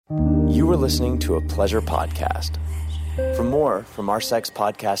You are listening to a Pleasure podcast. For more from our Sex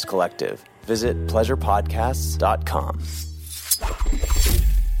Podcast Collective, visit pleasurepodcasts.com.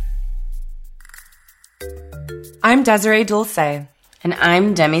 I'm Desiree Dulce. And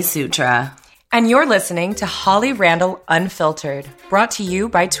I'm Demi Sutra. And you're listening to Holly Randall Unfiltered, brought to you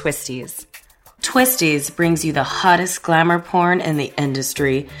by Twisties. Twisties brings you the hottest glamour porn in the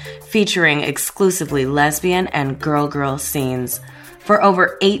industry, featuring exclusively lesbian and girl-girl scenes. For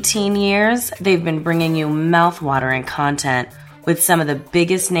over 18 years, they've been bringing you mouth-watering content with some of the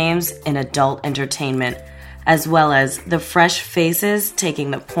biggest names in adult entertainment, as well as the fresh faces taking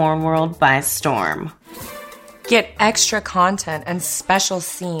the porn world by storm. Get extra content and special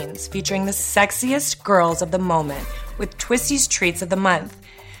scenes featuring the sexiest girls of the moment with Twisties Treats of the Month.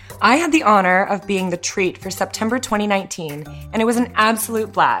 I had the honor of being the treat for September 2019, and it was an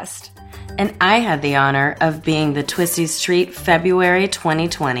absolute blast. And I had the honor of being the Twisties Treat February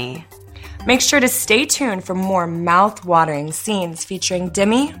 2020. Make sure to stay tuned for more mouth-watering scenes featuring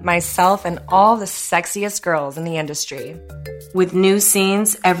Demi, myself, and all the sexiest girls in the industry. With new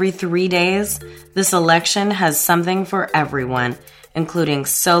scenes every 3 days, the selection has something for everyone, including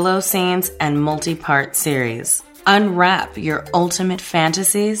solo scenes and multi-part series. Unwrap your ultimate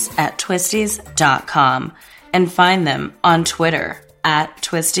fantasies at twisties.com and find them on Twitter at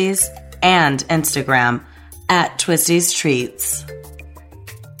Twisties and Instagram at Twisties Treats.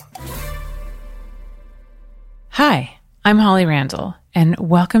 Hi, I'm Holly Randall, and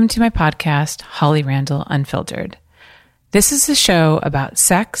welcome to my podcast, Holly Randall Unfiltered. This is a show about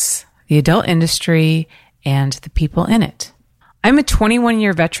sex, the adult industry, and the people in it. I'm a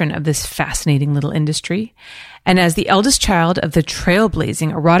 21-year veteran of this fascinating little industry, and as the eldest child of the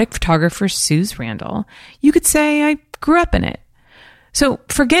trailblazing erotic photographer Suze Randall, you could say I grew up in it. So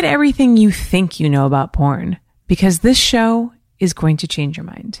forget everything you think you know about porn, because this show is going to change your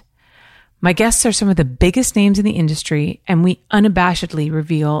mind. My guests are some of the biggest names in the industry, and we unabashedly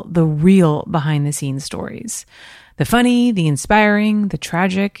reveal the real behind-the-scenes stories. The funny, the inspiring, the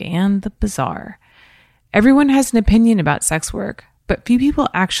tragic, and the bizarre. Everyone has an opinion about sex work, but few people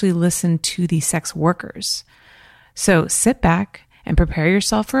actually listen to the sex workers. So sit back and prepare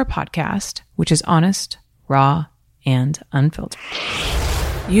yourself for a podcast which is honest, raw, and unfiltered.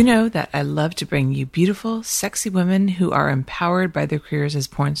 You know that I love to bring you beautiful, sexy women who are empowered by their careers as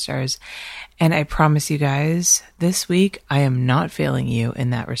porn stars. And I promise you guys, this week, I am not failing you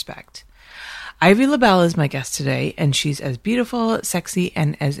in that respect. Ivy Lebelle is my guest today, and she's as beautiful, sexy,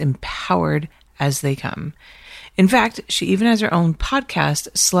 and as empowered as they come. In fact, she even has her own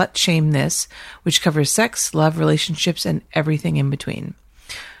podcast, Slut Shame This, which covers sex, love, relationships, and everything in between.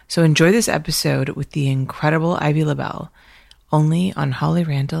 So enjoy this episode with the incredible Ivy Lebelle, only on Holly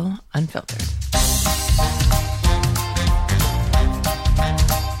Randall Unfiltered.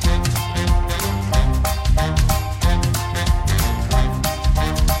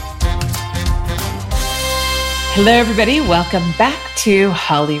 Hello, everybody. Welcome back to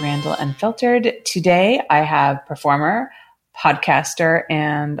Holly Randall Unfiltered. Today, I have performer, podcaster,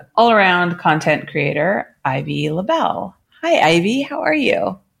 and all-around content creator, Ivy Lebelle. Hi, Ivy. How are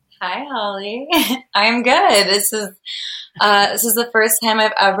you? Hi, Holly. I'm good. This is the first time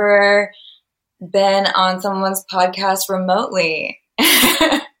I've ever been on someone's podcast remotely.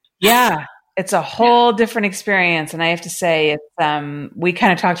 Yeah, it's a whole different experience. And I have to say, it's, we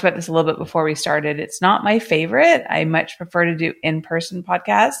kind of talked about this a little bit before we started. It's not my favorite. I much prefer to do in-person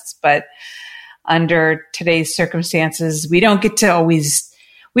podcasts, but under today's circumstances, we don't always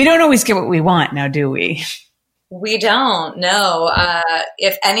get what we want now, do we? We don't know.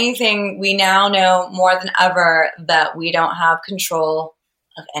 If anything, we now know more than ever that we don't have control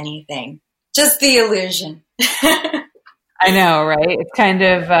of anything. Just the illusion. I know, right? It's kind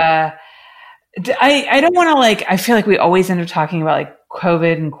of, I don't want to I feel like we always end up talking about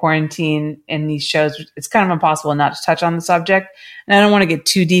COVID and quarantine in these shows. It's kind of impossible not to touch on the subject. And I don't want to get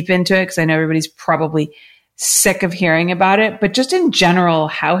too deep into it because I know everybody's probably sick of hearing about it. But just in general,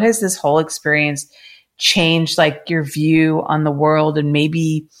 how has this whole experience changed your view on the world and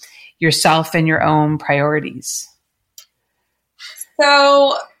maybe yourself and your own priorities?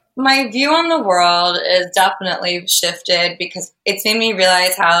 So my view on the world is definitely shifted because it's made me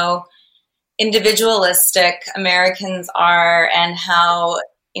realize how individualistic Americans are and how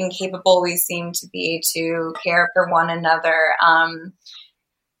incapable we seem to be to care for one another.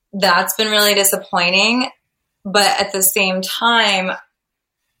 That's been really disappointing. But at the same time,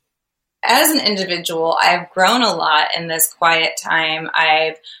 as an individual, I've grown a lot in this quiet time.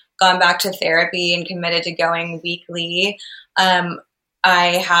 I've gone back to therapy and committed to going weekly.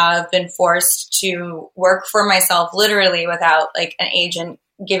 I have been forced to work for myself literally without an agent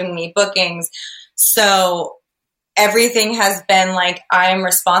giving me bookings. So everything has been like, I'm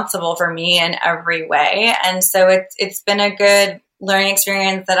responsible for me in every way. And so it's been a good learning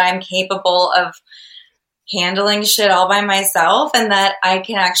experience that I'm capable of handling shit all by myself, and that I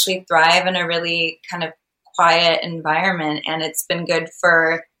can actually thrive in a really kind of quiet environment. And it's been good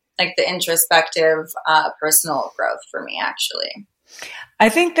for like the introspective personal growth for me, actually. I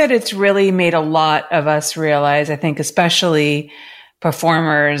think that it's really made a lot of us realize, I think especially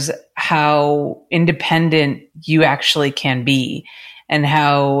performers, how independent you actually can be and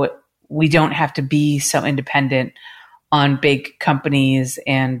how we don't have to be so independent on big companies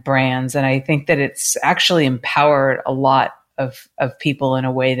and brands. And I think that it's actually empowered a lot of people in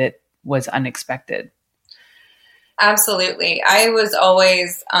a way that was unexpected. Absolutely. I was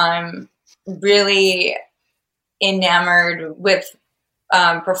always really enamored with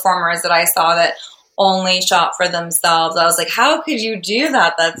performers that I saw that only shop for themselves. I was like, how could you do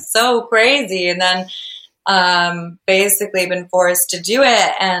that? That's so crazy. And then basically been forced to do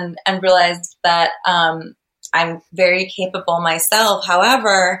it and realized that I'm very capable myself.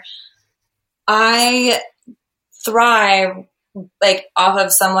 However, I thrive like off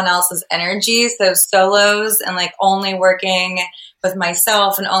of someone else's energy. So solos and like only working with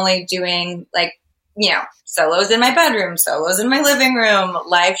myself and only doing like, you know, solos in my bedroom, solos in my living room,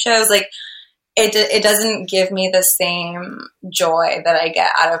 live shows. Like it doesn't give me the same joy that I get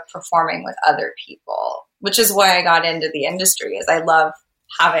out of performing with other people, which is why I got into the industry, is I love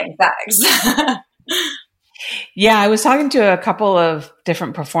having sex. Yeah, I was talking to a couple of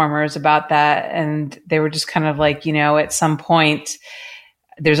different performers about that, and they were just kind of like, you know, at some point,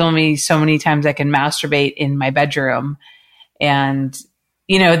 there's only so many times I can masturbate in my bedroom. And,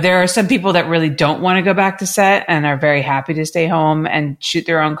 you know, there are some people that really don't want to go back to set and are very happy to stay home and shoot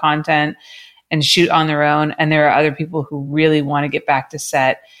their own content and shoot on their own. And there are other people who really want to get back to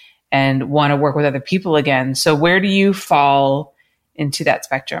set and want to work with other people again. So where do you fall into that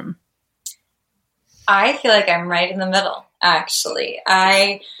spectrum? I feel like I'm right in the middle, actually.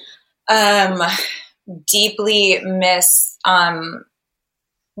 I deeply miss,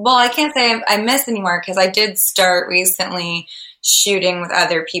 well, I can't say I miss anymore because I did start recently shooting with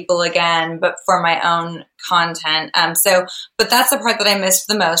other people again, but for my own content. But that's the part that I missed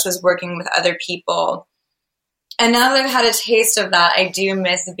the most, was working with other people. And now that I've had a taste of that, I do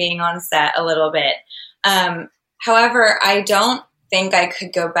miss being on set a little bit. However, I don't think I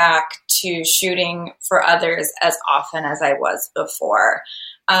could go back to shooting for others as often as I was before.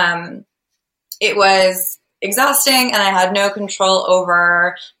 It was exhausting, and I had no control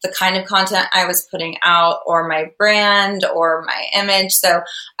over the kind of content I was putting out or my brand or my image. So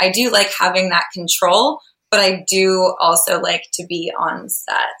I do like having that control, but I do also like to be on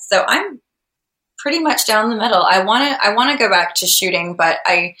set. So I'm pretty much down the middle. I want to go back to shooting, but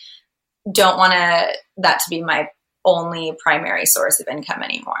I don't want that to be my only primary source of income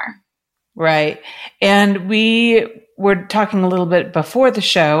anymore. Right. And we were talking a little bit before the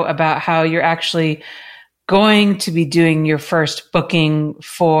show about how you're actually going to be doing your first booking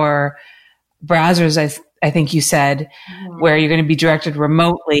for Brazzers, I think you said, where you're going to be directed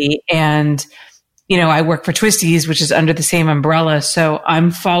remotely. And, you know, I work for Twisties, which is under the same umbrella. So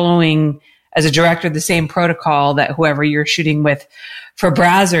I'm following, as a director, the same protocol that whoever you're shooting with for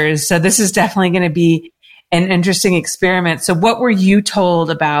Brazzers. So this is definitely going to be an interesting experiment. So what were you told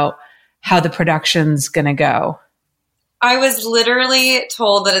about how the production's going to go? I was literally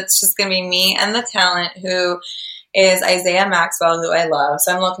told that it's just going to be me and the talent, who is Isaiah Maxwell, who I love.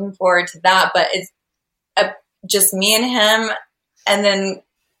 So I'm looking forward to that. But it's just me and him. And then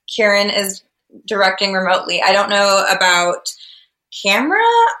Kieran is directing remotely. I don't know about camera.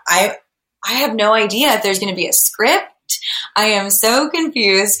 I have no idea if there's going to be a script. I am so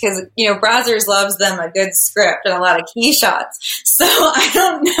confused because, you know, Brazzers loves them a good script and a lot of key shots. So I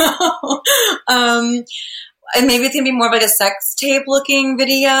don't know. And maybe it's going to be more of like a sex tape looking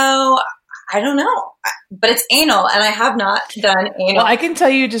video. I don't know. But it's anal, and I have not done anal. Well, I can tell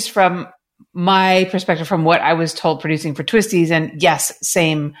you just from my perspective, from what I was told producing for Twisties, and yes,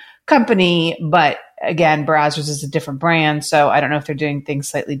 same company, but again, Brazzers is a different brand. So I don't know if they're doing things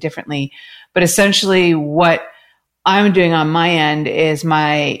slightly differently. But essentially what I'm doing on my end is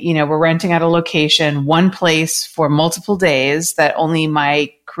we're renting out a location, one place for multiple days that only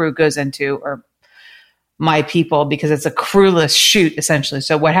my crew goes into, or my people, because it's a crewless shoot essentially.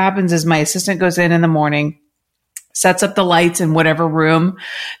 So what happens is my assistant goes in the morning, sets up the lights in whatever room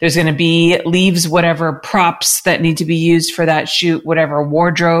there's going to be, leaves whatever props that need to be used for that shoot, whatever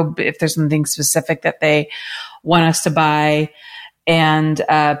wardrobe, if there's something specific that they want us to buy, and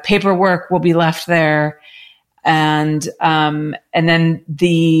paperwork will be left there. And then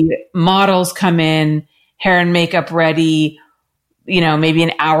the models come in, hair and makeup ready, maybe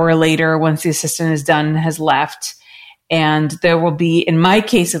an hour later once the assistant is done, has left. And there will be, in my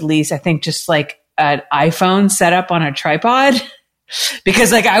case at least, I think just like an iPhone set up on a tripod.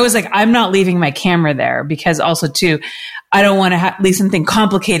 Because I was like, I'm not leaving my camera there, because also too, I don't want to leave something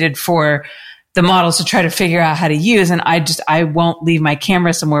complicated for the models to try to figure out how to use. And I won't leave my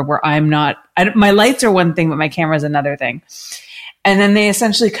camera somewhere where my lights are one thing, but my camera is another thing. And then they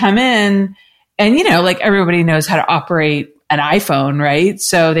essentially come in and, everybody knows how to operate an iPhone, right?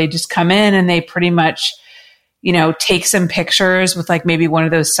 So they just come in and they pretty much, take some pictures with like maybe one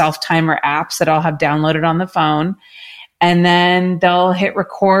of those self-timer apps that I'll have downloaded on the phone. And then they'll hit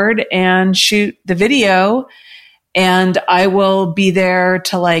record and shoot the video. And I will be there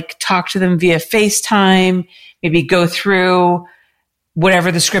to like talk to them via FaceTime, maybe go through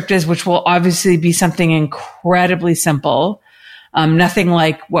whatever the script is, which will obviously be something incredibly simple. Nothing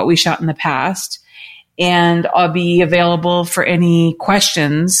like what we shot in the past. And I'll be available for any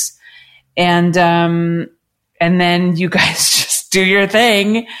questions. And then you guys just do your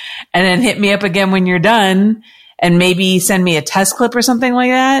thing and then hit me up again when you're done. And maybe send me a test clip or something like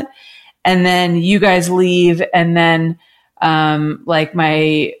that. And then you guys leave. And then,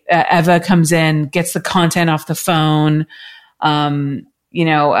 my Eva comes in, gets the content off the phone,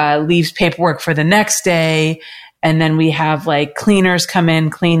 leaves paperwork for the next day. And then we have like cleaners come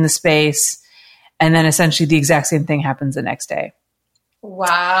in, clean the space. And then essentially the exact same thing happens the next day.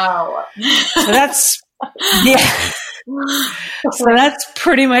 Wow. So that's, yeah. So that's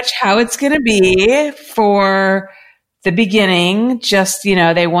pretty much how it's going to be for the beginning. Just,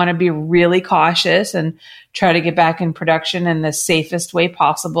 they want to be really cautious and try to get back in production in the safest way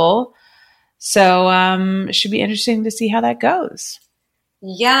possible. So it should be interesting to see how that goes.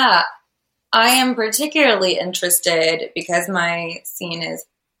 Yeah. I am particularly interested because my scene is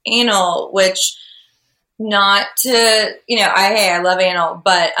anal, which not to, I love anal,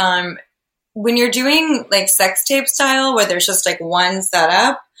 but when you're doing like sex tape style where there's just like one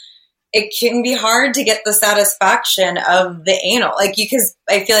setup, it can be hard to get the satisfaction of the anal. Because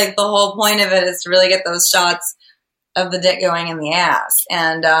I feel like the whole point of it is to really get those shots of the dick going in the ass.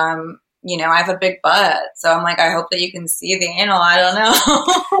 And, I have a big butt, so I'm like, I hope that you can see the anal. I don't know.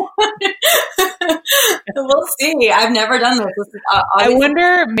 We'll see. I've never done this. I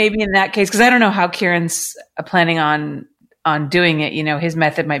wonder maybe in that case, because I don't know how Kieran's planning on doing it. His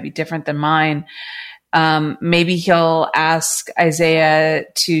method might be different than mine. Maybe he'll ask Isaiah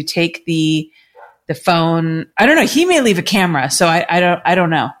to take the phone. I don't know. He may leave a camera. So I don't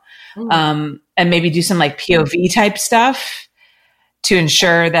know. And maybe do some like POV type stuff to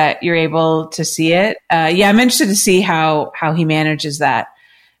ensure that you're able to see it. I'm interested to see how he manages that,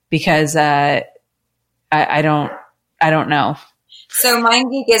 because, I don't know. So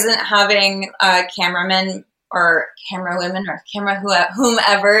MindGeek isn't having cameramen or camera women or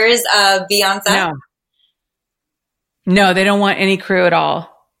whomever's be on set? No, they don't want any crew at all.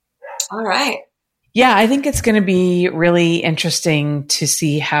 All right. Yeah, I think it's going to be really interesting to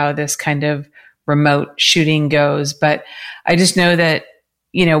see how this kind of remote shooting goes. But I just know that,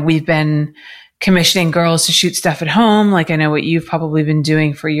 we've been commissioning girls to shoot stuff at home. Like I know what you've probably been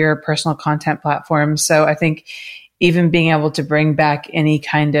doing for your personal content platforms. So I think even being able to bring back any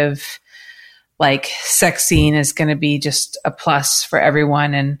kind of like sex scene is going to be just a plus for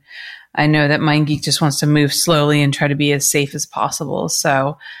everyone. And I know that MindGeek just wants to move slowly and try to be as safe as possible.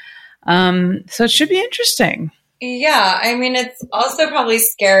 So it should be interesting. Yeah. I mean, it's also probably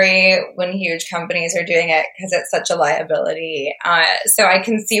scary when huge companies are doing it because it's such a liability. So I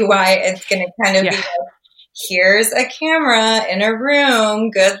can see why it's going to kind of be like, here's a camera in a room.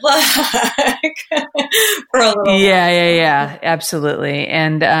 Good luck for a little while. Yeah, absolutely.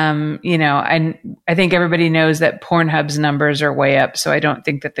 And, I think everybody knows that Pornhub's numbers are way up. So I don't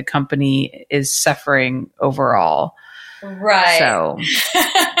think that the company is suffering overall. Right. So,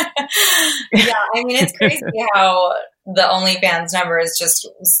 yeah, I mean, it's crazy how the OnlyFans numbers just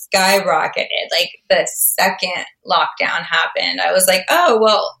skyrocketed. Like the second lockdown happened, I was like, oh,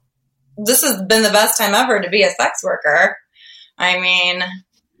 well, this has been the best time ever to be a sex worker. I mean,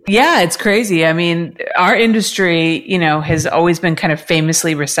 yeah, it's crazy. I mean, our industry, has always been kind of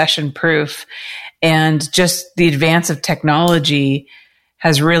famously recession proof, and just the advance of technology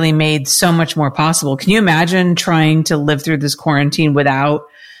has really made so much more possible. Can you imagine trying to live through this quarantine without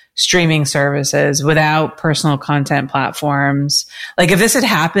streaming services, without personal content platforms? Like if this had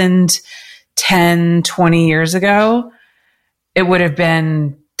happened 10, 20 years ago, it would have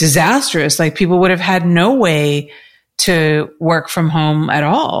been disastrous. Like people would have had no way to work from home at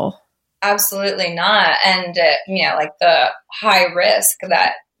all. Absolutely not. And, like the high risk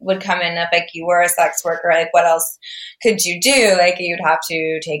that would come in if like you were a sex worker, like what else could you do? Like you'd have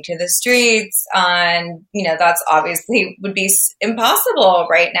to take to the streets and, that's obviously would be impossible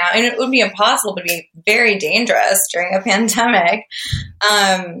right now. And it would be impossible, but be very dangerous during a pandemic.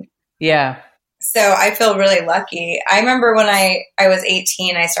 Yeah. So I feel really lucky. I remember when I was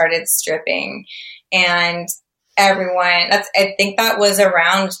 18, I started stripping and I think that was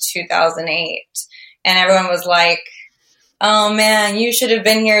around 2008. And everyone was like, oh man, you should have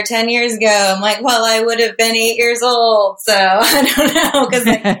been here 10 years ago. I'm like, well, I would have been 8 years old. So I don't know.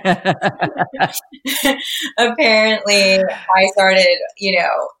 Cause apparently I started,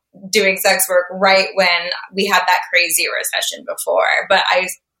 doing sex work right when we had that crazy recession before, but I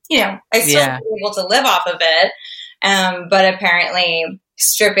still was able to live off of it. But apparently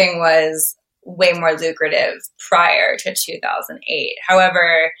stripping was way more lucrative prior to 2008.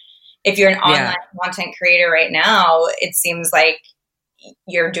 However, if you're an online content creator right now, it seems like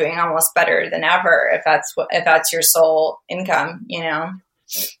you're doing almost better than ever if that's your sole income,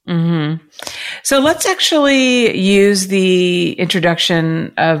 Mm-hmm. So let's actually use the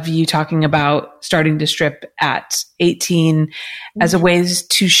introduction of you talking about starting to strip at 18 as a way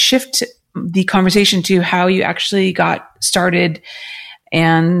to shift the conversation to how you actually got started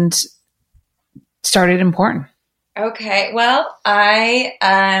and started in porn. Okay. Well, I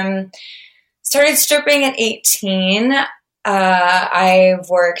started stripping at 18. I've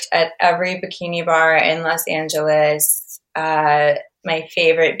worked at every bikini bar in Los Angeles. My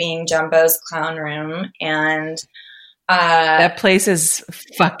favorite being Jumbo's Clown Room. And that place is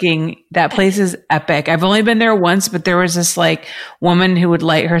epic. I've only been there once, but there was this like woman who would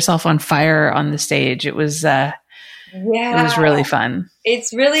light herself on fire on the stage. It was it was really fun.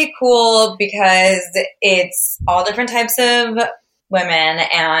 It's really cool because it's all different types of women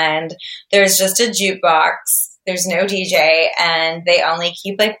and there's just a jukebox. There's no DJ and they only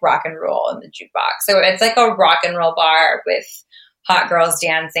keep like rock and roll in the jukebox. So it's like a rock and roll bar with hot girls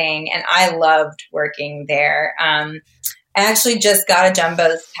dancing. And I loved working there. I actually just got a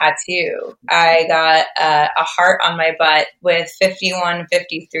Jumbo's tattoo. I got a heart on my butt with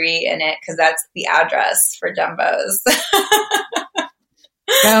 5153 in it because that's the address for Jumbo's.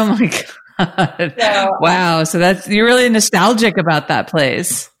 Oh my God. So, wow. So you're really nostalgic about that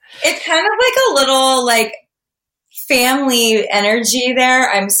place. It's kind of like a little like family energy there.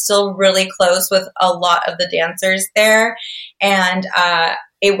 I'm still really close with a lot of the dancers there. And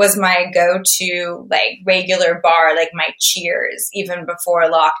it was my go-to like regular bar, like my Cheers, even before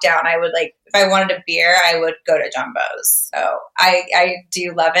lockdown. I would like, if I wanted a beer, I would go to Jumbo's. So I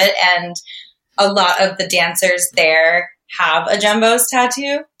do love it. And a lot of the dancers there have a Jumbo's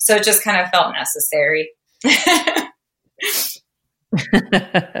tattoo. So it just kind of felt necessary.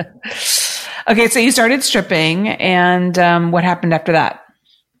 Okay. So you started stripping and what happened after that?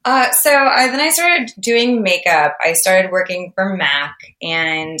 Then I started doing makeup. I started working for MAC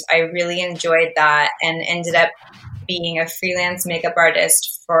and I really enjoyed that and ended up being a freelance makeup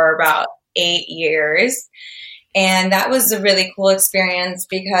artist for about 8 years. And that was a really cool experience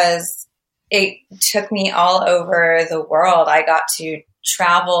because it took me all over the world. I got to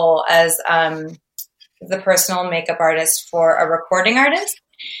travel as the personal makeup artist for a recording artist.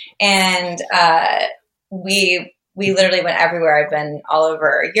 And we literally went everywhere. I've been all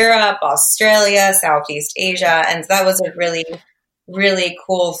over Europe, Australia, Southeast Asia. And that was a really, really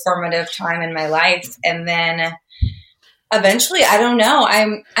cool formative time in my life. And then eventually, I don't know,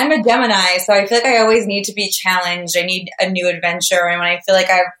 I'm a Gemini, so I feel like I always need to be challenged. I need a new adventure. And when I feel like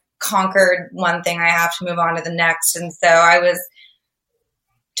I've conquered one thing, I have to move on to the next. And so I was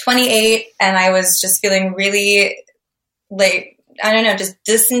 28 and I was just feeling really like, I don't know, just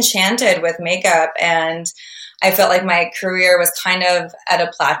disenchanted with makeup. And I felt like my career was kind of at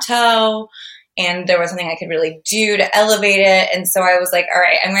a plateau and there was something I could really do to elevate it. And so I was like, all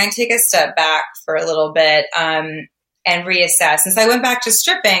right, I'm going to take a step back for a little bit and reassess. And so I went back to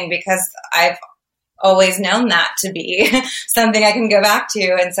stripping because I've always known that to be something I can go back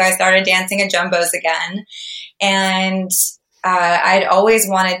to. And so I started dancing at Jumbo's again. And I'd always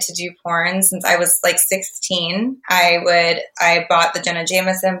wanted to do porn since I was like 16. I bought the Jenna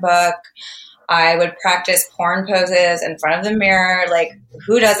Jameson book. I would practice porn poses in front of the mirror. Like,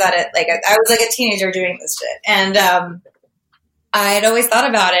 who does that? I was like a teenager doing this shit. And I'd always thought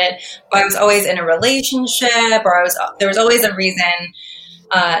about it, but I was always in a relationship or there was always a reason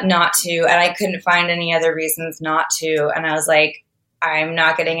not to. And I couldn't find any other reasons not to. And I was like, I'm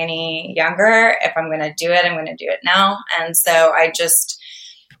not getting any younger. If I'm going to do it, I'm going to do it now. And so I just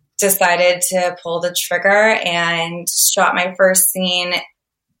decided to pull the trigger and shot my first scene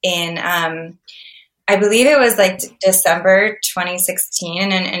in, I believe it was like December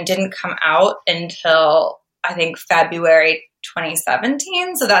 2016 and didn't come out until I think February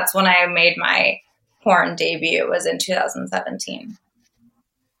 2017. So that's when I made my porn debut, was in 2017.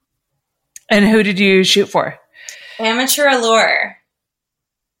 And who did you shoot for? Amateur Allure.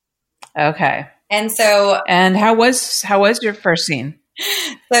 Okay. And how was your first scene?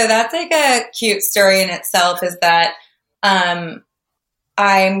 So that's like a cute story in itself, is that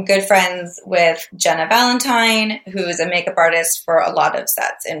I'm good friends with Jenna Valentine, who is a makeup artist for a lot of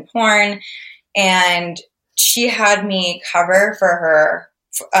sets in porn. And she had me cover for her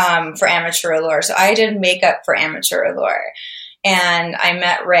for Amateur Allure. So I did makeup for Amateur Allure. And I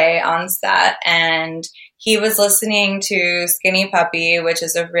met Ray on set, and he was listening to Skinny Puppy, which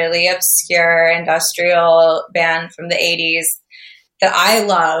is a really obscure industrial band from the 80s that I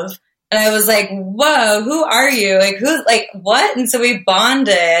love. And I was like, whoa, who are you? Like, who's like, what? And so we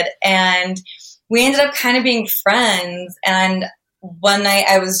bonded, and we ended up kind of being friends. And one night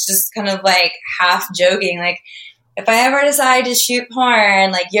I was just kind of like half joking, like, if I ever decide to shoot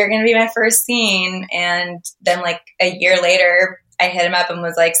porn, like, you're going to be my first scene. And then like a year later, I hit him up and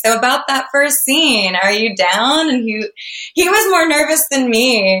was like, so about that first scene, are you down? And he was more nervous than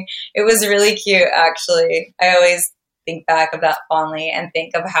me. It was really cute, actually. I always think back of that fondly and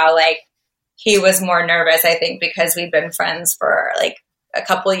think of how like he was more nervous, I think, because we'd been friends for like a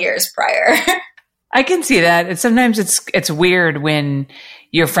couple years prior. I can see that. Sometimes it's weird when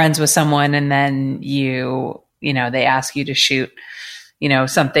you're friends with someone and then they ask you to shoot,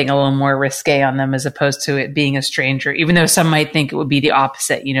 something a little more risque on them as opposed to it being a stranger, even though some might think it would be the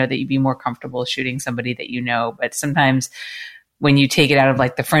opposite, that you'd be more comfortable shooting somebody that you know. But sometimes when you take it out of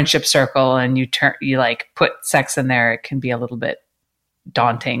like the friendship circle and you like put sex in there, it can be a little bit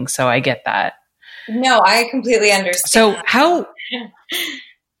daunting. So I get that. No, I completely understand. So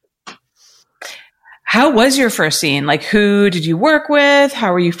how was your first scene? Like, who did you work with?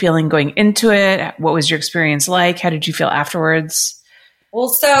 How were you feeling going into it? What was your experience like? How did you feel afterwards? Well,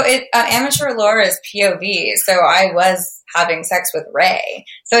 so Amateur Allure is POV. So I was having sex with Ray.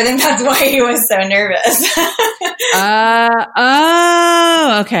 So I think that's why he was so nervous.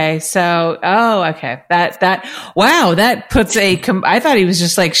 Okay. So, okay. That puts I thought he was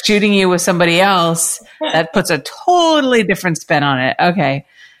just like shooting you with somebody else. That puts a totally different spin on it. Okay.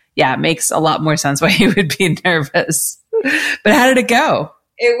 Yeah. It makes a lot more sense why he would be nervous. But how did it go?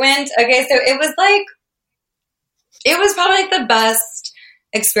 So it was probably like the best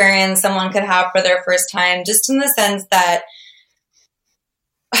experience someone could have for their first time, just in the sense that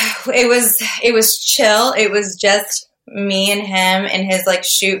it was chill. It was just me and him in his like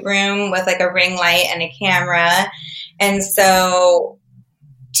shoot room with like a ring light and a camera. And so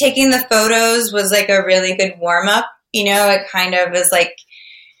taking the photos was like a really good warm up. It kind of is like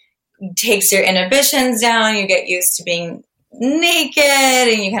takes your inhibitions down. You get used to being naked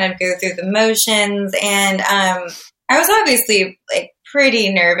and you kind of go through the motions. And I was obviously like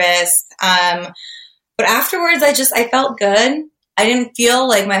pretty nervous. But afterwards I felt good. I didn't feel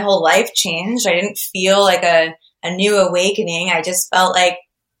like my whole life changed. I didn't feel like a new awakening. I just felt like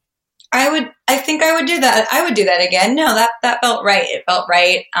I think I would do that. I would do that again. No, that felt right. It felt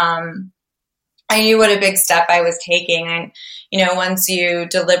right. I knew what a big step I was taking. And, once you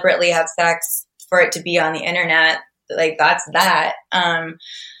deliberately have sex for it to be on the internet, like that's that.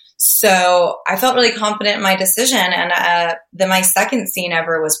 So I felt really confident in my decision. And then my second scene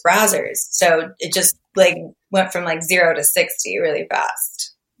ever was Brazzers. So it just like went from like 0 to 60 really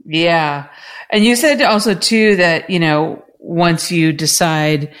fast. Yeah. And you said also too that, once you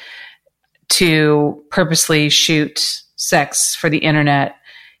decide to purposely shoot sex for the internet,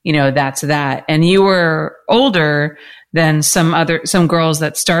 that's that. And you were older than some girls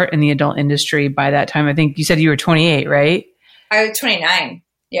that start in the adult industry by that time. I think you said you were 28, right? I was 29.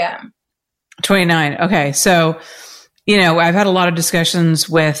 Yeah. 29. Okay. So, I've had a lot of discussions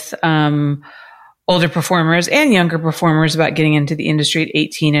with older performers and younger performers about getting into the industry at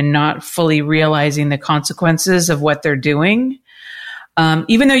 18 and not fully realizing the consequences of what they're doing.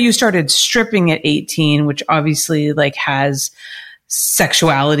 Even though you started stripping at 18, which obviously like has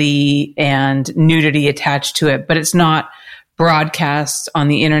sexuality and nudity attached to it, but it's not broadcast on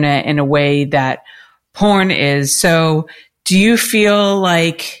the internet in a way that porn is. So do you feel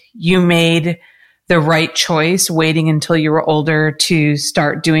like you made the right choice waiting until you were older to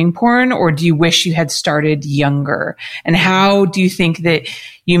start doing porn, or do you wish you had started younger? And how do you think that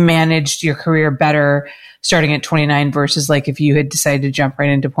you managed your career better starting at 29 versus like if you had decided to jump right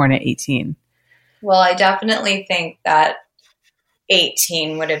into porn at 18? Well, I definitely think that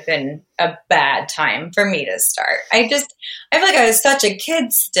 18 would have been a bad time for me to start. I feel like I was such a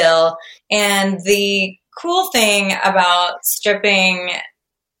kid still. And the cool thing about stripping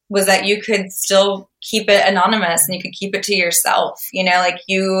was that you could still keep it anonymous and you could keep it to yourself, you know, like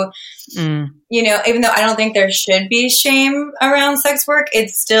you know, even though I don't think there should be shame around sex work,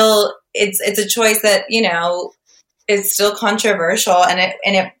 it's still, it's a choice that, you know, is still controversial. And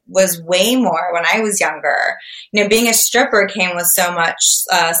it was way more when I was younger. You know, being a stripper came with so much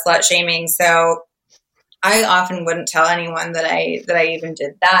slut shaming. So I often wouldn't tell anyone that I even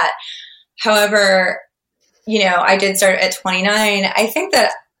did that. However, you know, I did start at 29. I think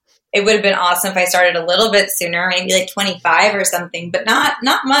that it would have been awesome if I started a little bit sooner, maybe like 25 or something, but not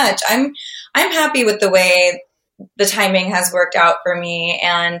much. I'm happy with the way the timing has worked out for me.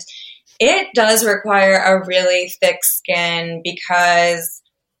 And it does require a really thick skin because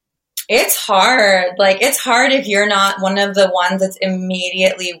it's hard. Like, it's hard if you're not one of the ones that's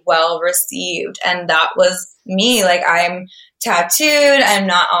immediately well received. And that was me. Like, I'm tattooed. I'm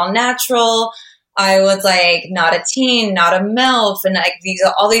not all natural. I was like not a teen, not a MILF, and like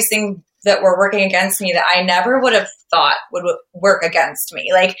all these things that were working against me that I never would have thought would work against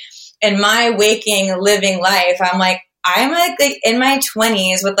me. Like, in my waking, living life, I'm like in my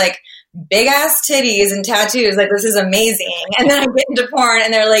 20s with like big ass titties and tattoos. Like, this is amazing. And then I get into porn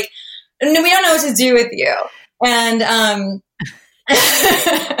and they're like, no, we don't know what to do with you. And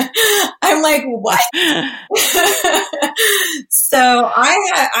I'm like, what? So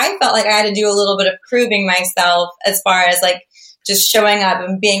I felt like I had to do a little bit of proving myself as far as like just showing up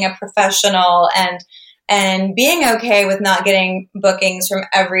and being a professional and being okay with not getting bookings from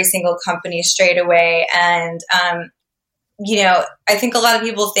every single company straight away. And, you know, I think a lot of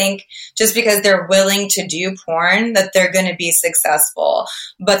people think just because they're willing to do porn that they're going to be successful,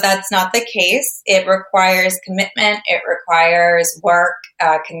 but that's not the case. It requires commitment. It requires work,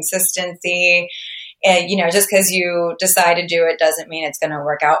 consistency. And, you know, just because you decide to do it doesn't mean it's going to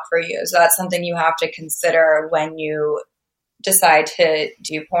work out for you. So that's something you have to consider when you decide to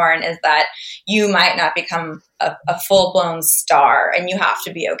do porn, is that you might not become a full-blown star, and you have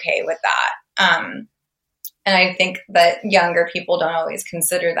to be okay with that. And I think that younger people don't always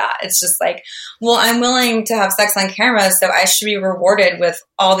consider that. It's just like, well, I'm willing to have sex on camera, so I should be rewarded with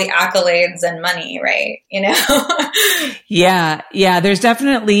all the accolades and money, right? You know? Yeah. There's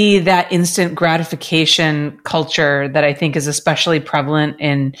definitely that instant gratification culture that I think is especially prevalent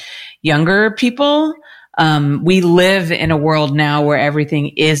in younger people. We live in a world now where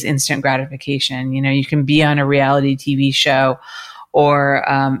everything is instant gratification. You know, you can be on a reality TV show or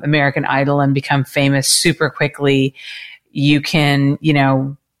American Idol and become famous super quickly. You can, you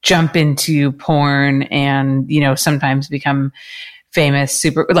know, jump into porn and, you know, sometimes become famous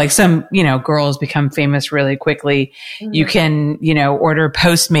super, like some, you know, girls become famous really quickly. Mm-hmm. You can, you know, order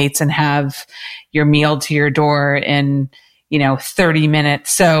Postmates and have your meal to your door in, you know, 30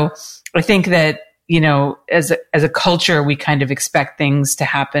 minutes. So I think that, you know, as a culture, we kind of expect things to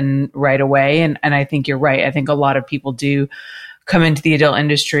happen right away. And I think you're right. I think a lot of people do come into the adult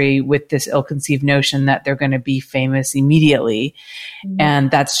industry with this ill-conceived notion that they're going to be famous immediately. Mm-hmm.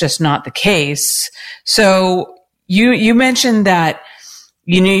 And that's just not the case. So you mentioned that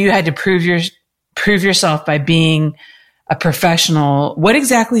you knew you had to prove yourself by being a professional. What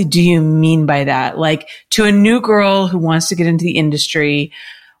exactly do you mean by that? Like, to a new girl who wants to get into the industry,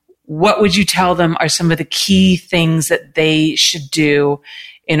 what would you tell them are some of the key things that they should do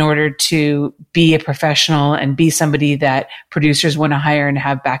in order to be a professional and be somebody that producers want to hire and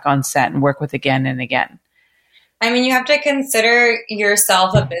have back on set and work with again and again? I mean, you have to consider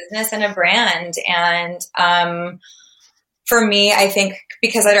yourself a business and a brand. And for me, I think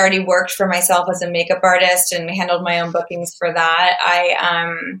because I'd already worked for myself as a makeup artist and handled my own bookings for that,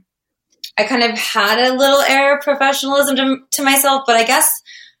 I kind of had a little air of professionalism to myself. But I guess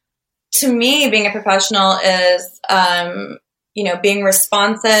to me, being a professional is, you know, being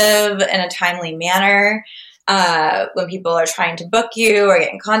responsive in a timely manner when people are trying to book you or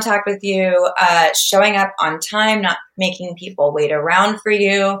get in contact with you, showing up on time, not making people wait around for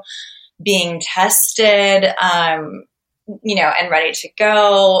you, being tested, you know, and ready to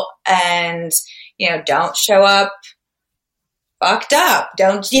go. And, you know, don't show up fucked up.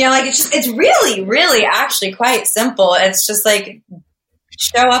 Don't, you know, like, it's really, really actually quite simple. It's just like,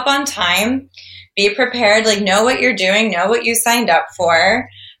 show up on time, be prepared, like, know what you're doing, know what you signed up for,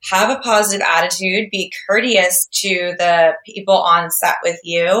 have a positive attitude, be courteous to the people on set with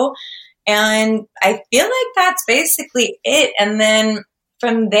you. And I feel like that's basically it. And then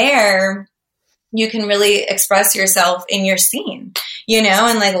from there, you can really express yourself in your scene, you know,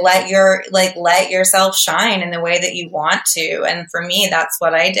 and let yourself shine in the way that you want to. And for me, that's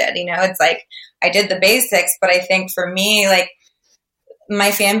what I did. You know, it's like I did the basics, but I think for me, like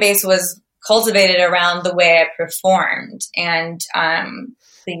my fan base was cultivated around the way I performed and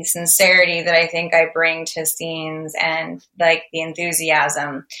the sincerity that I think I bring to scenes and like the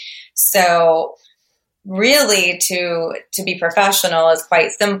enthusiasm. So really to be professional is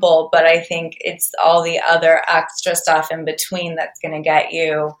quite simple, but I think it's all the other extra stuff in between that's going to get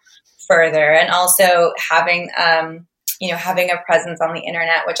you further. And also having a presence on the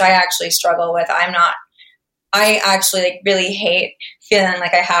internet, which I actually struggle with. I actually like really hate feeling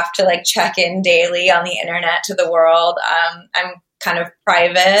like I have to like check in daily on the internet to the world. I'm kind of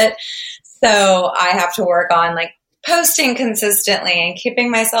private, so I have to work on like posting consistently and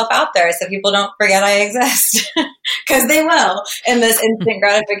keeping myself out there so people don't forget I exist, because they will in this instant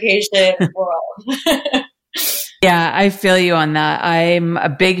gratification world. Yeah, I feel you on that. I'm a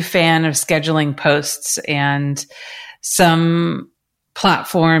big fan of scheduling posts, and some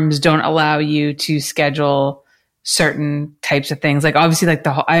platforms don't allow you to schedule certain types of things. Like obviously like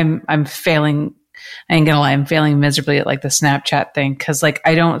I'm failing, I ain't gonna lie, I'm failing miserably at like the Snapchat thing. Cause like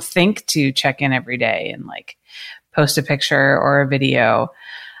I don't think to check in every day and like post a picture or a video.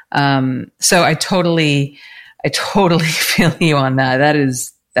 So I totally feel you on that. That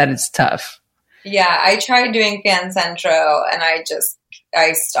is tough. Yeah. I tried doing Fan Centro and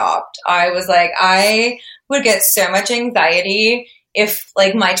I stopped. I was like, I would get so much anxiety if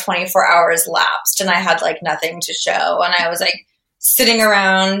like my 24 hours lapsed and I had like nothing to show. And I was like sitting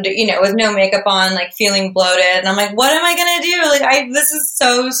around, you know, with no makeup on, like feeling bloated. And I'm like, what am I going to do? Like this is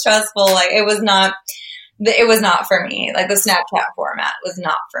so stressful. Like it was not for me. Like the Snapchat format was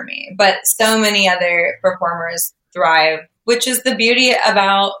not for me, but so many other performers thrive, which is the beauty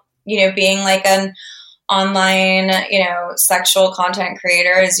about, you know, being like an online, you know, sexual content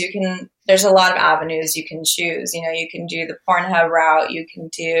creator is there's a lot of avenues you can choose. You know, you can do the Pornhub route, you can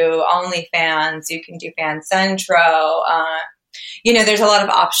do OnlyFans, you can do Fan Centro. You know, there's a lot of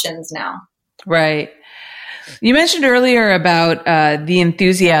options now. Right. You mentioned earlier about the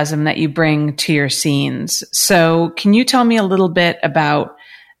enthusiasm that you bring to your scenes. So can you tell me a little bit about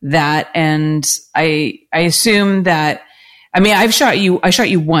that? And I assume that, I mean, I shot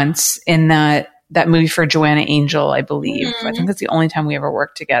you once in that movie for Joanna Angel, I believe. Mm-hmm. I think that's the only time we ever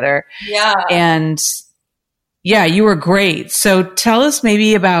worked together. Yeah. And yeah, you were great. So tell us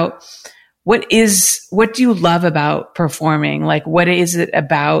maybe about what do you love about performing? Like, what is it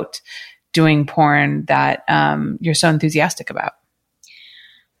about doing porn that you're so enthusiastic about?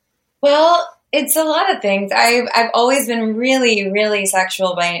 Well, it's a lot of things. I've always been really, really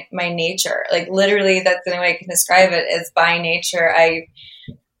sexual by my nature. Like literally, that's the only way I can describe it is by nature. I've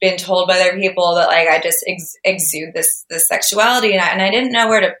been told by other people that like I just exude this sexuality, and I didn't know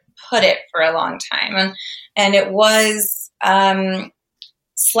where to put it for a long time, and it was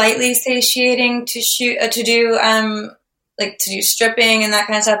slightly satiating to do stripping and that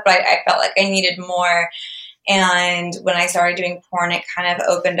kind of stuff, but I felt like I needed more. And when I started doing porn, it kind of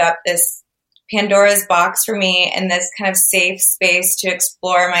opened up this Pandora's box for me and this kind of safe space to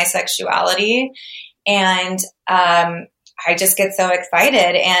explore my sexuality. And I just get so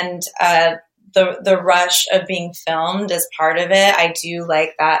excited. And the rush of being filmed is part of it. I do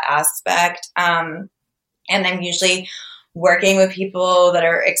like that aspect. And I'm usually working with people that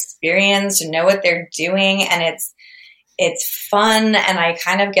are experienced and know what they're doing. And it's fun, and I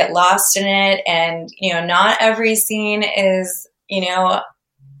kind of get lost in it. And, you know, not every scene is, you know,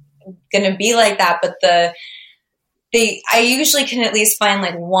 going to be like that, but I usually can at least find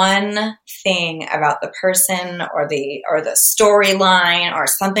like one thing about the person or the storyline or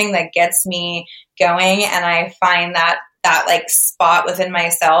something that gets me going. And I find that like spot within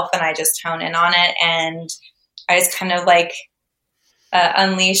myself, and I just hone in on it. And I just kind of like,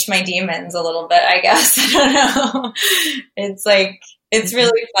 unleash my demons a little bit, I guess. I don't know. It's like, it's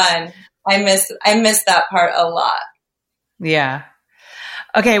really fun. I miss that part a lot. Yeah.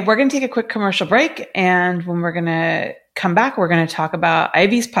 Okay. We're going to take a quick commercial break. And when we're going to come back, we're going to talk about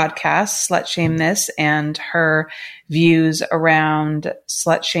Ivy's podcast, Slut Shame This, and her views around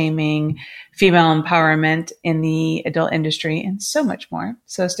slut shaming, female empowerment in the adult industry, and so much more.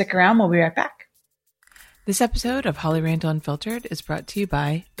 So stick around. We'll be right back. This episode of Holly Randall Unfiltered is brought to you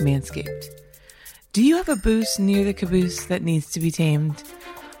by Manscaped. Do you have a boost near the caboose that needs to be tamed?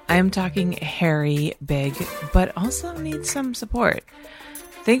 I am talking hairy, big, but also needs some support.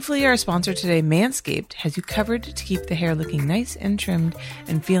 Thankfully, our sponsor today, Manscaped, has you covered to keep the hair looking nice and trimmed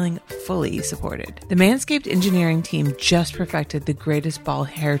and feeling fully supported. The Manscaped engineering team just perfected the greatest ball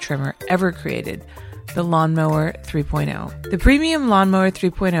hair trimmer ever created, the Lawnmower 3.0. The premium Lawnmower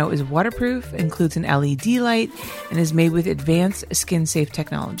 3.0 is waterproof, includes an LED light, and is made with advanced skin-safe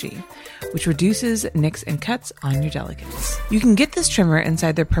technology, which reduces nicks and cuts on your delicates. You can get this trimmer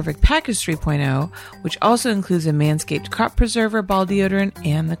inside their Perfect Package 3.0, which also includes a Manscaped Crop Preserver Ball Deodorant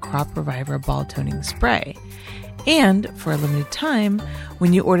and the Crop Reviver Ball Toning Spray. And for a limited time,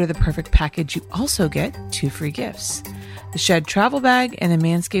 when you order the Perfect Package, you also get 2 free gifts: the Shed Travel Bag and the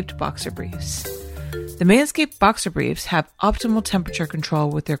Manscaped Boxer Briefs. The Manscaped Boxer Briefs have optimal temperature control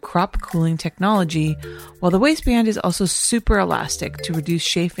with their crop cooling technology, while the waistband is also super elastic to reduce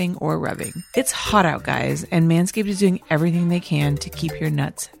chafing or rubbing. It's hot out, guys, and Manscaped is doing everything they can to keep your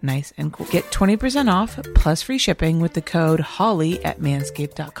nuts nice and cool. Get 20% off plus free shipping with the code HOLLY at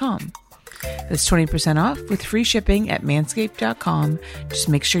manscaped.com. That's 20% off with free shipping at manscaped.com. Just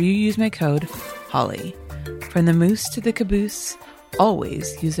make sure you use my code HOLLY. From the moose to the caboose,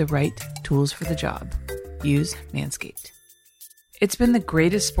 always use the right tools for the job. Use Manscaped. It's been the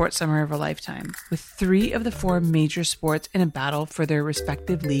greatest sports summer of a lifetime, with 3 of the 4 major sports in a battle for their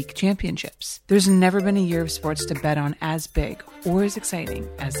respective league championships. There's never been a year of sports to bet on as big or as exciting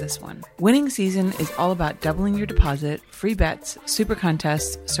as this one. Winning season is all about doubling your deposit, free bets, super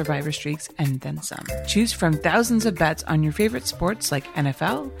contests, survivor streaks, and then some. Choose from thousands of bets on your favorite sports like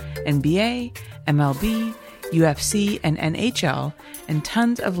NFL, NBA, MLB, UFC, and NHL, and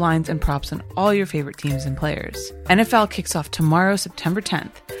tons of lines and props on all your favorite teams and players. NFL kicks off tomorrow, September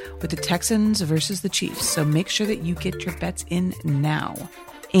 10th, with the Texans versus the Chiefs, so make sure that you get your bets in now.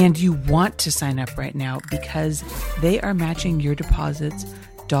 And you want to sign up right now because they are matching your deposits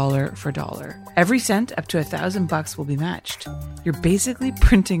dollar for dollar. Every cent up to $1,000 will be matched. You're basically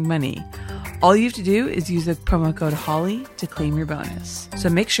printing money. All you have to do is use the promo code HOLLY to claim your bonus. So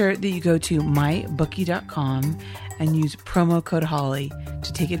make sure that you go to mybookie.com and use promo code HOLLY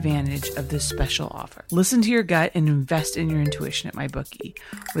to take advantage of this special offer. Listen to your gut and invest in your intuition at MyBookie,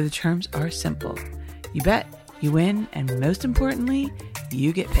 where the terms are simple. You bet, you win, and most importantly,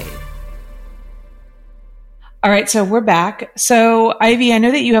 you get paid. All right, so we're back. So, Ivy, I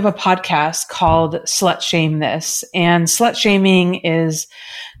know that you have a podcast called Slut Shame This, and slut shaming is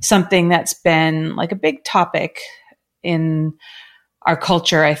something that's been like a big topic in our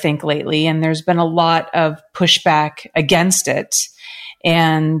culture, I think, lately, and there's been a lot of pushback against it.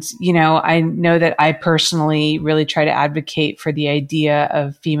 And, you know, I know that I personally really try to advocate for the idea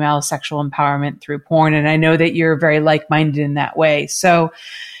of female sexual empowerment through porn, and I know that you're very like-minded in that way. So,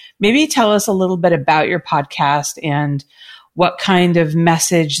 maybe tell us a little bit about your podcast and what kind of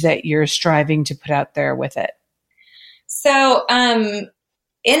message that you're striving to put out there with it. So,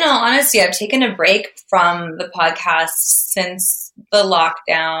 in all honesty, I've taken a break from the podcast since the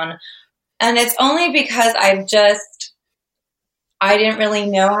lockdown. And it's only because I didn't really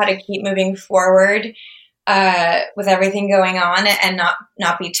know how to keep moving forward with everything going on and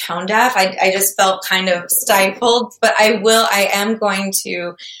not be tone deaf. I just felt kind of stifled, but I am going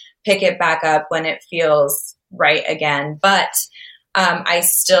to pick it back up when it feels right again. But I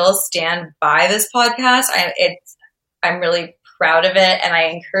still stand by this podcast. I'm really proud of it, and I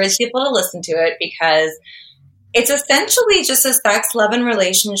encourage people to listen to it because it's essentially just a sex, love, and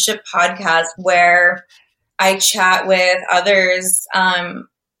relationship podcast where I chat with others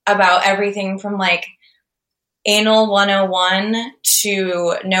about everything from like anal 101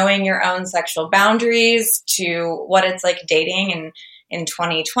 to knowing your own sexual boundaries to what it's like dating in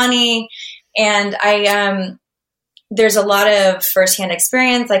 2020. And there's a lot of firsthand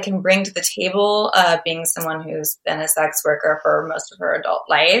experience I can bring to the table, being someone who's been a sex worker for most of her adult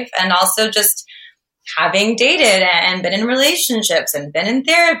life, and also just having dated and been in relationships and been in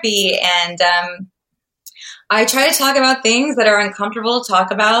therapy. And I try to talk about things that are uncomfortable to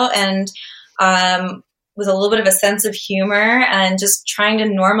talk about, and with a little bit of a sense of humor, and just trying to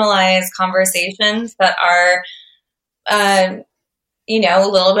normalize conversations that are a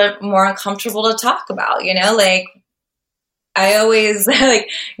little bit more uncomfortable to talk about, like I always like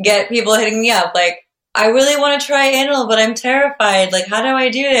get people hitting me up, like, I really want to try anal, but I'm terrified. Like, how do I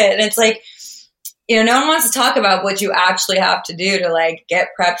do it? And it's like, no one wants to talk about what you actually have to do to like get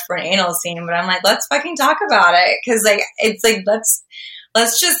prepped for an anal scene. But I'm like, let's fucking talk about it. Cause like, it's like, let's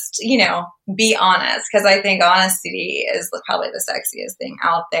just, be honest. Cause I think honesty is probably the sexiest thing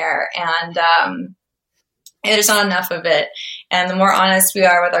out there. And, there's not enough of it. And the more honest we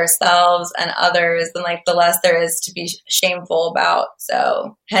are with ourselves and others, then like the less there is to be shameful about.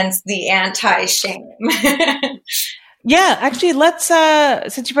 So hence the anti-shame. Yeah, actually, let's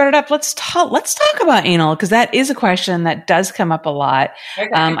since you brought it up, let's talk about anal, because that is a question that does come up a lot.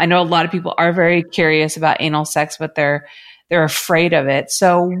 Okay. I know a lot of people are very curious about anal sex, but they're afraid of it.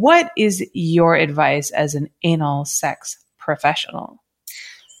 So, what is your advice as an anal sex professional?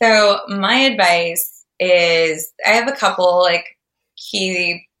 So, my advice is I have a couple like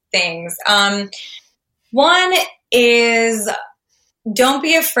key things. One is don't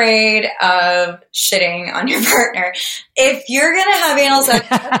be afraid of shitting on your partner. If you're going to have anal sex,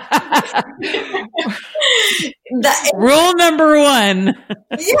 rule number one.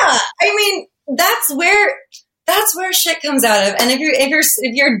 Yeah. I mean, that's where shit comes out of. And if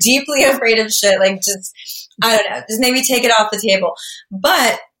you're deeply afraid of shit, like just, I don't know, just maybe take it off the table.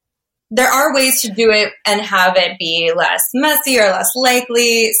 But there are ways to do it and have it be less messy or less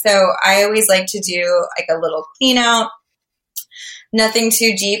likely. So I always like to do like a little clean out. Nothing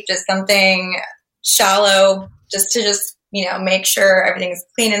too deep, just something shallow, just to make sure everything's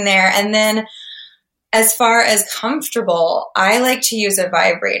clean in there. And then as far as comfortable, I like to use a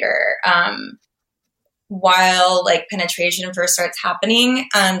vibrator while like penetration first starts happening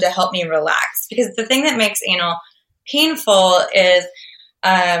to help me relax. Because the thing that makes anal painful is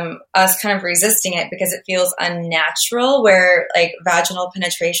us kind of resisting it because it feels unnatural, where like vaginal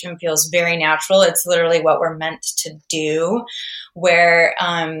penetration feels very natural. It's literally what we're meant to do, where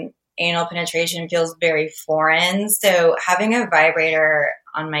anal penetration feels very foreign. So having a vibrator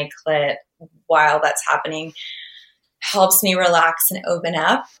on my clit while that's happening helps me relax and open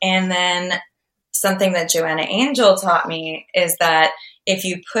up. And then something that Joanna Angel taught me is that if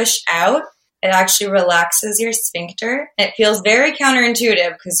you push out, it actually relaxes your sphincter. It feels very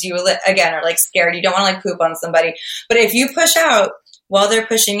counterintuitive because you, again, are like scared. You don't want to like poop on somebody. But if you push out while they're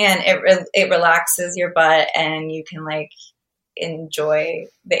pushing in, it relaxes your butt and you can like enjoy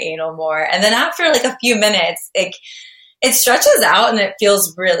the anal more. And then after like a few minutes, it stretches out and it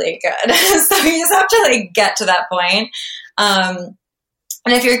feels really good. So you just have to like get to that point. And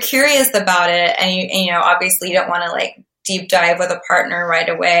if you're curious about it and you know, obviously you don't want to like deep dive with a partner right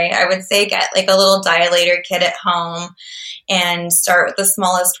away, I would say get like a little dilator kit at home and start with the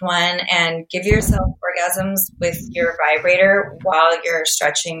smallest one and give yourself orgasms with your vibrator while you're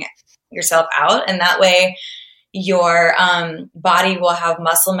stretching yourself out. And that way your body will have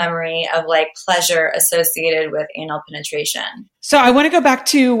muscle memory of like pleasure associated with anal penetration. So I want to go back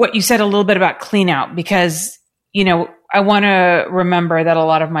to what you said a little bit about clean out, because, you know, I want to remember that a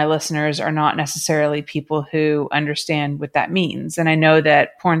lot of my listeners are not necessarily people who understand what that means. And I know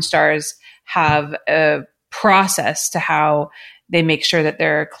that porn stars have a process to how they make sure that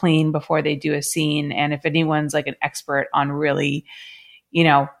they're clean before they do a scene. And if anyone's like an expert on really, you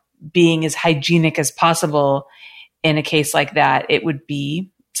know, being as hygienic as possible in a case like that, it would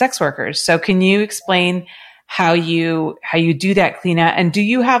be sex workers. So can you explain how you do that clean out? And do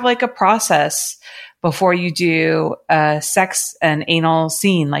you have like a process before you do a sex and anal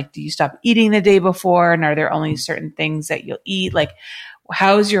scene? Like, do you stop eating the day before? And are there only certain things that you'll eat? Like,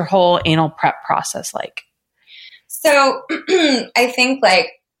 how's your whole anal prep process like? So I think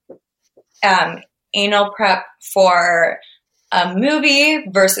like anal prep for a movie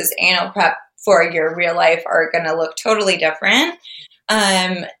versus anal prep for your real life are going to look totally different.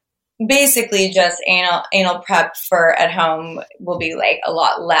 Basically just anal prep for at home will be like a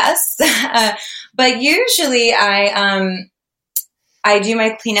lot less. But usually I do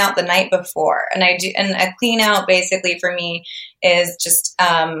my clean out the night before, and a clean out basically for me is just,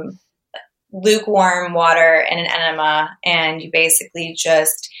 lukewarm water and an enema. And you basically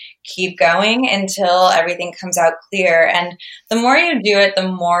just keep going until everything comes out clear. And the more you do it, the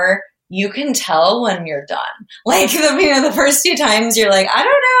more you can tell when you're done. Like, the first few times you're like, I don't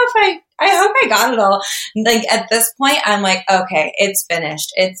know if I hope I got it all. Like at this point, I'm like, okay, it's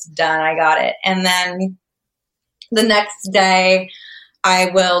finished. It's done. I got it. And then the next day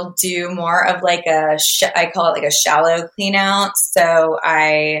I will do more of like I call it like a shallow clean out. So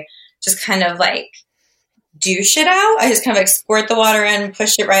I just kind of like douche it out. I just kind of like squirt the water in,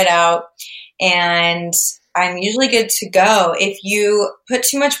 push it right out. And I'm usually good to go. If you put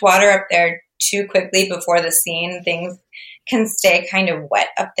too much water up there too quickly before the scene, things can stay kind of wet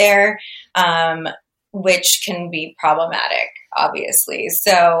up there, which can be problematic, obviously.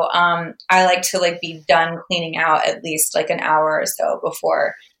 So I like to like be done cleaning out at least like an hour or so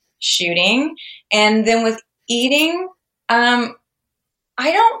before shooting. And then with eating, I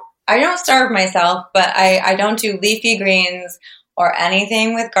don't starve myself, but I don't do leafy greens or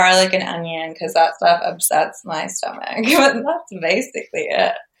anything with garlic and onion because that stuff upsets my stomach. But that's basically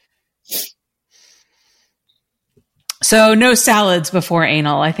it. So no salads before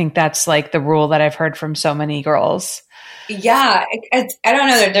anal. I think that's like the rule that I've heard from so many girls. Yeah, I don't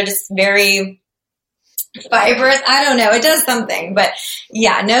know. They're just very fibrous. I don't know. It does something. But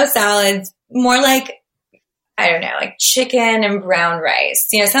yeah, no salads. More like, I don't know, like chicken and brown rice.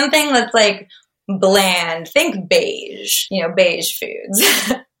 Something that's like bland. Think beige, beige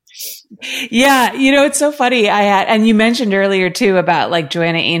foods. Yeah, it's so funny. And you mentioned earlier too about like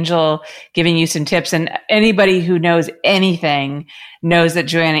Joanna Angel giving you some tips, and anybody who knows anything knows that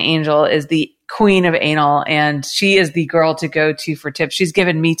Joanna Angel is the queen of anal, and she is the girl to go to for tips. She's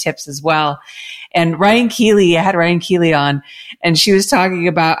given me tips as well. And I had Ryan Keeley on, and she was talking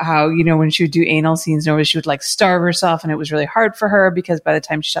about how, when she would do anal scenes, she would like starve herself, and it was really hard for her because by the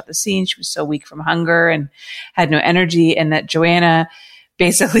time she shot the scene, she was so weak from hunger and had no energy, and that Joanna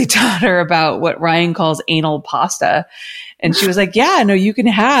basically taught her about what Ryan calls anal pasta. And she was like, yeah, no, you can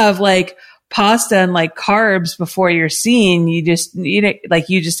have like pasta and like carbs before your scene. You just, like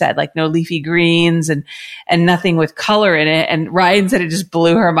you just said, like no leafy greens and nothing with color in it. And Ryan said it just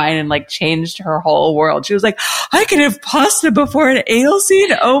blew her mind and like changed her whole world. She was like, I can have pasta before an anal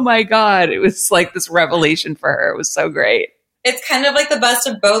scene. Oh my God. It was like this revelation for her. It was so great. It's kind of like the best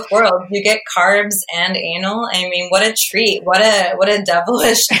of both worlds. You get carbs and anal. I mean, what a treat. What a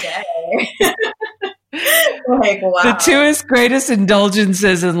devilish day. Like, wow. The two greatest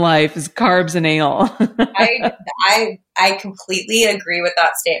indulgences in life is carbs and anal. I completely agree with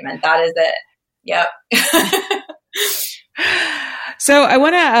that statement. That is it. Yep. So I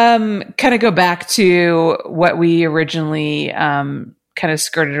want to kind of go back to what we originally kind of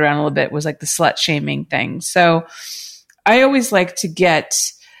skirted around a little bit, was like the slut shaming thing. So I always like to get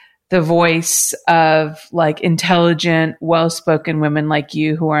the voice of like intelligent, well-spoken women like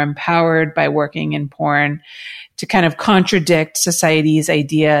you who are empowered by working in porn to kind of contradict society's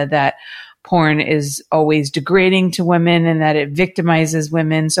idea that porn is always degrading to women and that it victimizes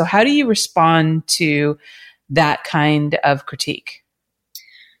women. So how do you respond to that kind of critique?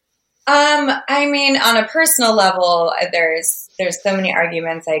 I mean, on a personal level, there's so many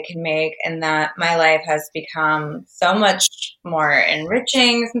arguments I can make, and that my life has become so much more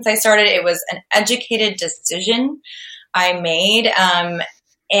enriching since I started. It was an educated decision I made,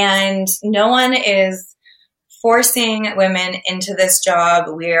 and no one is forcing women into this job.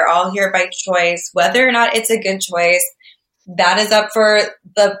 We are all here by choice. Whether or not it's a good choice, that is up for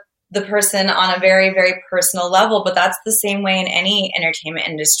the person on a very, very personal level. But that's the same way in any entertainment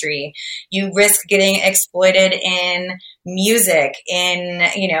industry. You risk getting exploited in music, in,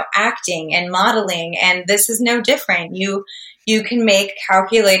 acting and modeling. And this is no different. You can make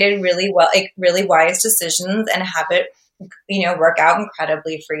calculated, really wise decisions and have it, work out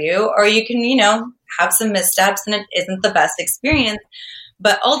incredibly for you. Or you can, have some missteps and it isn't the best experience.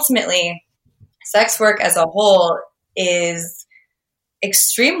 But ultimately, sex work as a whole is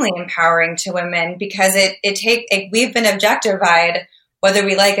extremely empowering to women because we've been objectified whether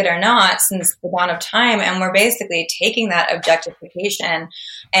we like it or not since the dawn of time, and we're basically taking that objectification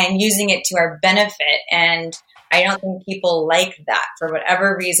and using it to our benefit. And I don't think people like that. For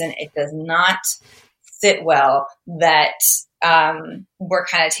whatever reason, it does not sit well that we're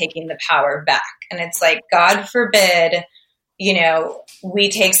kind of taking the power back. And it's like, God forbid,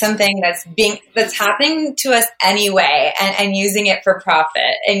 we take something that's happening to us anyway and using it for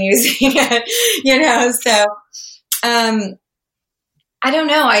profit and using it, so, I don't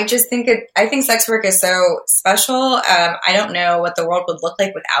know. I just think I think sex work is so special. I don't know what the world would look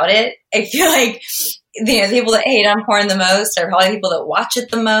like without it. I feel like, the people that hate on porn the most are probably people that watch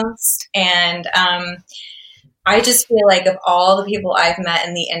it the most. And, I just feel like of all the people I've met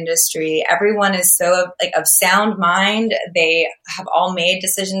in the industry, everyone is so of sound mind. They have all made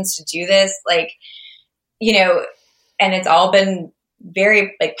decisions to do this, and it's all been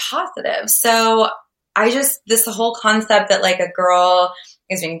very positive. So this whole concept that a girl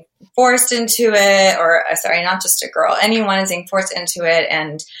is being forced into it, or sorry, not just a girl, anyone is being forced into it,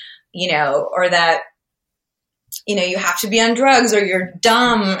 and or that you have to be on drugs or you're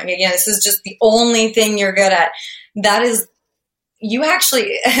dumb. I mean, this is just the only thing you're good at. That is, you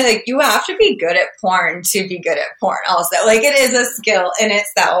actually, you have to be good at porn to be good at porn also. It is a skill in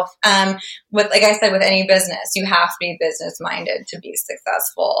itself. Like I said, with any business, you have to be business minded to be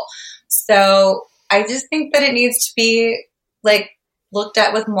successful. So I just think that it needs to be looked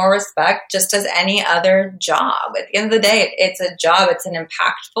at with more respect, just as any other job. At the end of the day, it's a job. It's an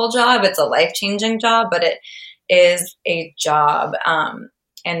impactful job. It's a life-changing job, but it is a job.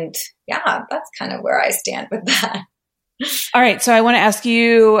 And yeah, that's kind of where I stand with that. All right. So I want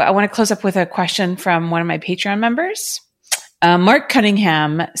to close up with a question from one of my Patreon members. Mark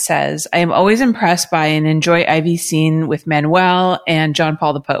Cunningham says, I am always impressed by and enjoy Ivy's scene with Manuel and John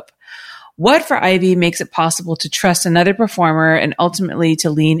Paul the Pope. What for Ivy makes it possible to trust another performer and ultimately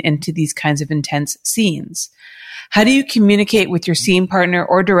to lean into these kinds of intense scenes? How do you communicate with your scene partner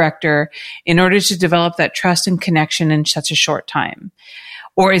or director in order to develop that trust and connection in such a short time?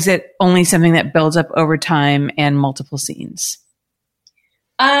 Or is it only something that builds up over time and multiple scenes?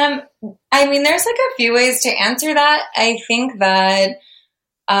 I mean, there's like a few ways to answer that. I think that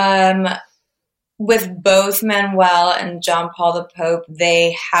with both Manuel and John Paul the Pope,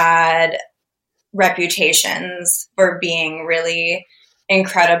 they had reputations for being really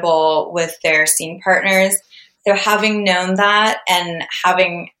incredible with their scene partners. So having known that and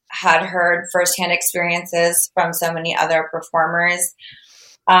having had heard firsthand experiences from so many other performers,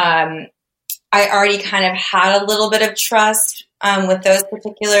 I already kind of had a little bit of trust with those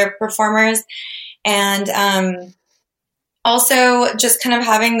particular performers. And also just kind of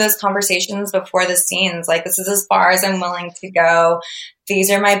having those conversations before the scenes, like, this is as far as I'm willing to go.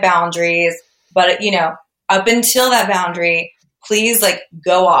 These are my boundaries. But, you know, up until that boundary, please, like,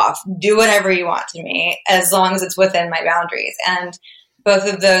 go off. Do whatever you want to me, as long as it's within my boundaries. And both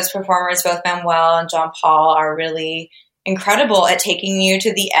of those performers, both Manuel and John Paul, are really incredible at taking you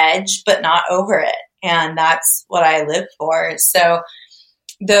to the edge, but not over it. And that's what I live for. So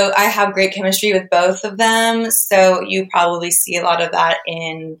though I have great chemistry with both of them, so you probably see a lot of that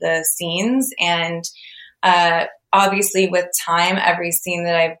in the scenes. And obviously with time, every scene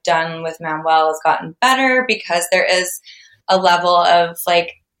that I've done with Manuel has gotten better because there is a level of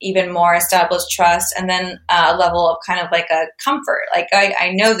like even more established trust, and then a level of kind of like a comfort. Like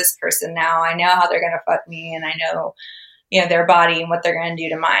I know this person now. I know how they're going to fuck me, and I know, you know, their body and what they're going to do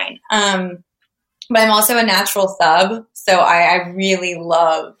to mine. But I'm also a natural sub, so I really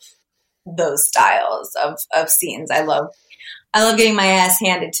love those styles of scenes. I love getting my ass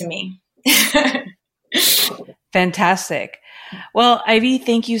handed to me. Fantastic. Well, Ivy,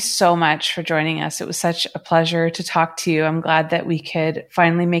 thank you so much for joining us. It was such a pleasure to talk to you. I'm glad that we could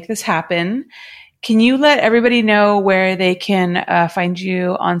finally make this happen. Can you let everybody know where they can find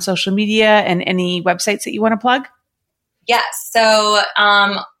you on social media and any websites that you want to plug? Yes. So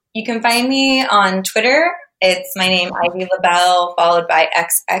you can find me on Twitter. It's my name, Ivy Lebelle, followed by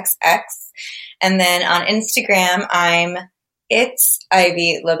XXX. And then on Instagram, it's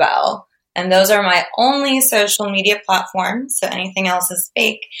Ivy Lebelle. And those are my only social media platforms. So anything else is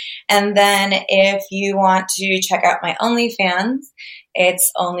fake. And then if you want to check out my OnlyFans, it's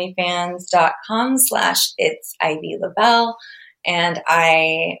onlyfans.com/it's Ivy Lebelle. And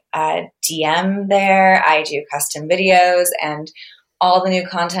I DM there. I do custom videos, and all the new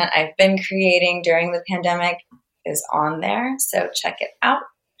content I've been creating during the pandemic is on there. So check it out.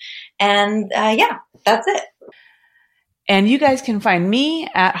 And yeah, that's it. And you guys can find me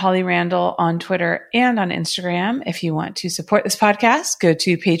at Holly Randall on Twitter and on Instagram. If you want to support this podcast, go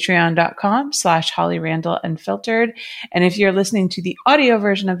to patreon.com/Holly Randall Unfiltered. And if you're listening to the audio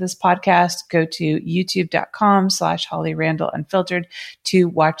version of this podcast, go to youtube.com/Holly Randall Unfiltered to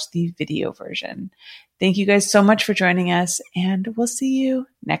watch the video version. Thank you guys so much for joining us, and we'll see you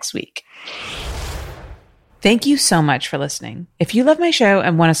next week. Thank you so much for listening. If you love my show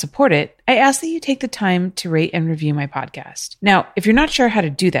and want to support it, I ask that you take the time to rate and review my podcast. Now, if you're not sure how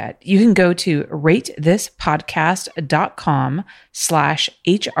to do that, you can go to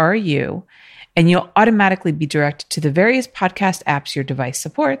ratethispodcast.com/HRU, and you'll automatically be directed to the various podcast apps your device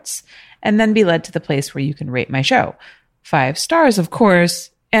supports, and then be led to the place where you can rate my show. 5 stars, of course,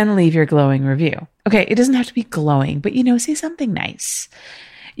 and leave your glowing review. Okay, it doesn't have to be glowing, but say something nice.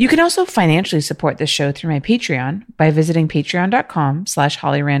 You can also financially support this show through my Patreon by visiting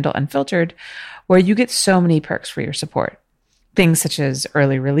patreon.com/Holly Randall Unfiltered, where you get so many perks for your support. Things such as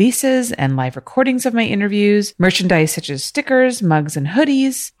early releases and live recordings of my interviews, merchandise such as stickers, mugs, and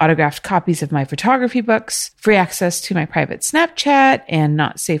hoodies, autographed copies of my photography books, free access to my private Snapchat and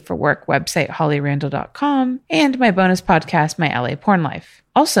not safe for work website, hollyrandall.com, and my bonus podcast, My LA Porn Life.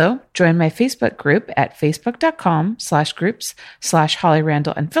 Also, join my Facebook group at facebook.com/groups/Holly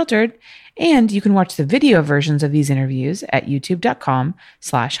Randall Unfiltered, and you can watch the video versions of these interviews at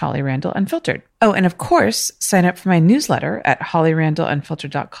youtube.com/Holly Randall Unfiltered. Oh, and of course, sign up for my newsletter at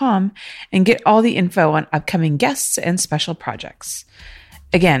hollyrandallunfiltered.com and get all the info on upcoming guests and special projects.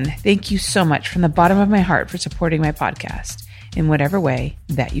 Again, thank you so much from the bottom of my heart for supporting my podcast in whatever way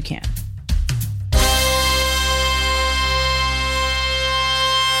that you can.